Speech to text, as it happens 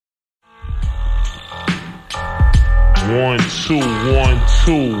1, 2, 1,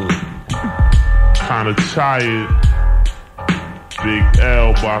 2. Kinda tired. Big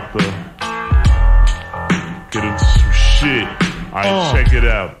L about to get into some shit. Alright, check it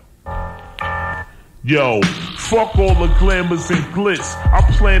out. Yo, fuck all the glamours and glitz. I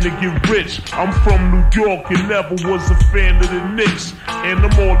plan to get rich. I'm from New York and never was a fan of the Knicks. And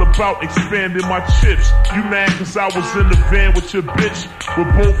I'm all about expanding my chips. You mad cause I was in the van with your bitch,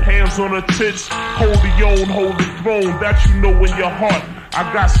 with both hands on her tits. Hold the own, hold the throne, that you know in your heart.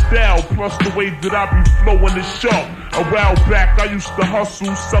 I got style, plus the way that I be flowing is sharp. A while back I used to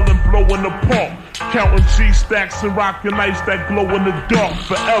hustle, selling blow in the park, counting G-stacks and rocking ice that glow in the dark.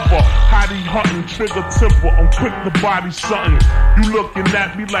 Forever, hottie hunting, trigger temper, I'm quick to body something. You looking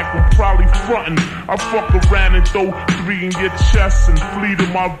at me like I'm probably frontin'. I fuck around and throw 3 in your chest and flee to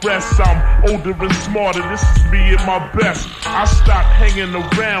my rest. I'm older and smarter, this is me at my best. I stopped hanging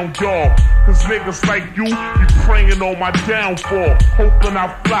around y'all, cause niggas like you be praying on my downfall, hoping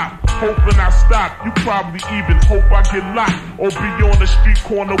I flop, hoping I stop. You probably even hope I get locked, or be on the street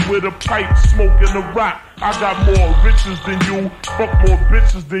corner with a pipe, smoking a rock. I got more riches than you, fuck more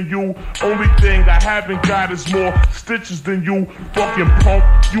bitches than you. Only thing I haven't got is more stitches than you. Fucking punk,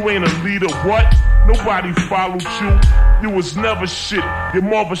 you ain't a leader, what? Nobody followed you. You was never shit. Your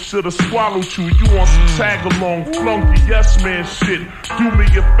mother should've swallowed you. You want some tag along, flunky, yes man shit. Do me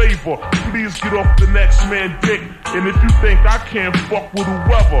a favor, please get off the next man dick. And if you think I can't fuck with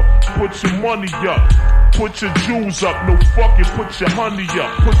whoever, put your money up. Put your jewels up, no fucking put your honey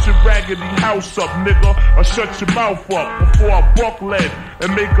up. Put your raggedy house up, nigga, or shut your mouth up before I buck lead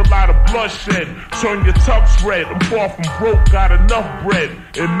and make a lot of bloodshed. Turn your tux red, I'm far from broke, got enough bread.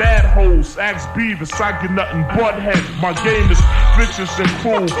 And mad hoes, ask Beavis, I get nothing but head. My game is vicious and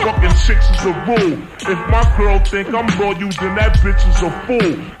cruel, fucking chicks is a rule. If my girl think I'm loyal, then that bitch is a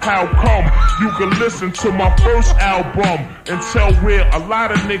fool. How come? You can listen to my first album and tell where a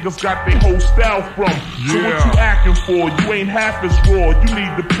lot of niggas got their whole style from. So what you acting for? You ain't half as raw, you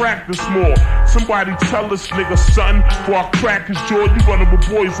need to practice more. Somebody tell this nigga something before I crack his jaw. You running with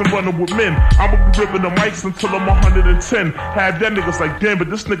boys and running with men. I'ma be ripping the mics until I'm 110. Have them niggas like, damn, but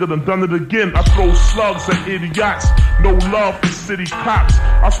this nigga done it again. I throw slugs at idiots, no love for city cops.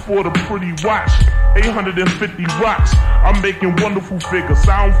 I sport a pretty watch, 850 rocks. I'm making wonderful figures,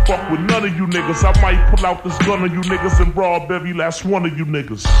 I don't fuck with none of you niggas. I might pull out this gun on you niggas and rob every last one of you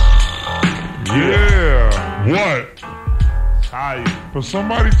niggas. Yeah. What? Tired. For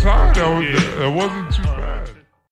somebody tired, that wasn't too bad.